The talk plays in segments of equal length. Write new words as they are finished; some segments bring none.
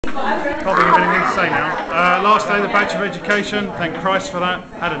Can't think of anything to say now. Last day of the Bachelor of Education. Thank Christ for that.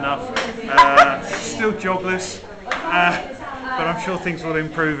 Had enough. Still jobless, but I'm sure things will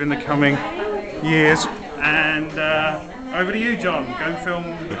improve in the coming years. And over to you, John. Go and film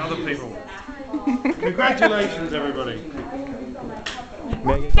other people. Congratulations, everybody.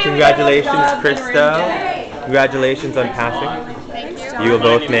 Congratulations, Krista. Congratulations on passing. Thank you. You will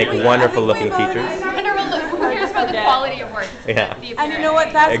both make wonderful looking teachers. Who cares about the quality of work? Yeah. And you know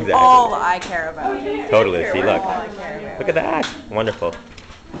what? That's Exactly. all I care about. Totally. See, look. Look at that. Wonderful.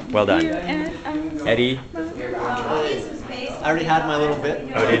 Well done. Eddie. I already had my little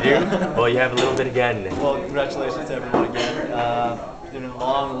bit. Oh, did you? Well, you have a little bit again. Well, congratulations to everyone again. Been a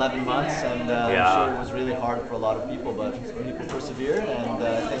long 11 months, and I'm sure it was really hard for a lot of people, but people persevered, and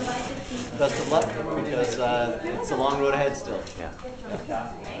I think best of luck, because it's a long road ahead still. Yeah.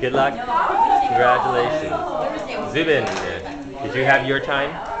 Good luck. Congratulations. Zubin, did you have your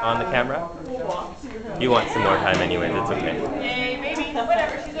time on the camera? You want some more time anyways, it's okay. Yay, maybe.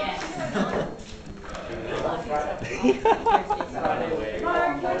 Whatever. She's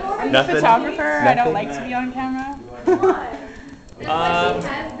I'm a photographer. I don't like to be on camera.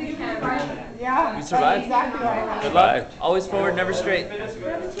 Yeah. You survived? Exactly right. Good luck. Always forward, never straight.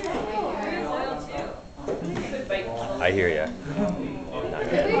 I hear ya. Not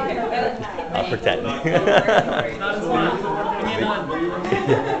yet. I'll pretend.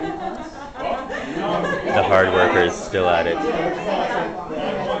 The hard workers still at it.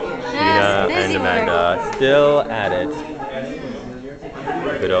 Gina and Amanda still at it.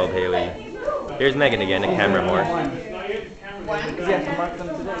 Good old Haley. Here's Megan again, a camera more.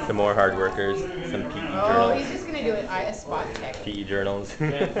 Some more hard workers, some PE journals. Oh, he's just gonna do it. A spot check. PE journals.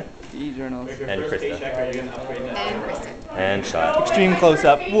 PE journals. And Krista. And Kristen. And Shot. Extreme close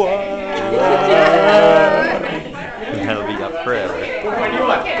up. Whoa. That'll be up forever. Go for a new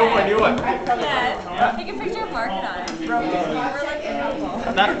one. Go for a new one. Take a picture of Mark on it.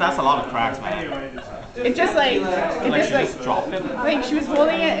 That's a lot of cracks, man. It just like Dropped it. like she was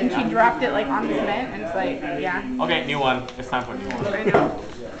holding it and she dropped it like on the cement and it's like yeah. Okay, new one. It's time for a new one. I know.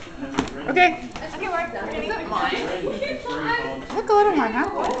 Okay. Okay, Mark. Is it mine? Look a little more, huh?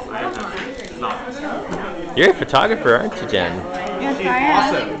 You're a photographer, aren't you, Jen? Yes, I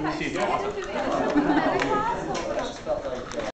am. Awesome. She's awesome.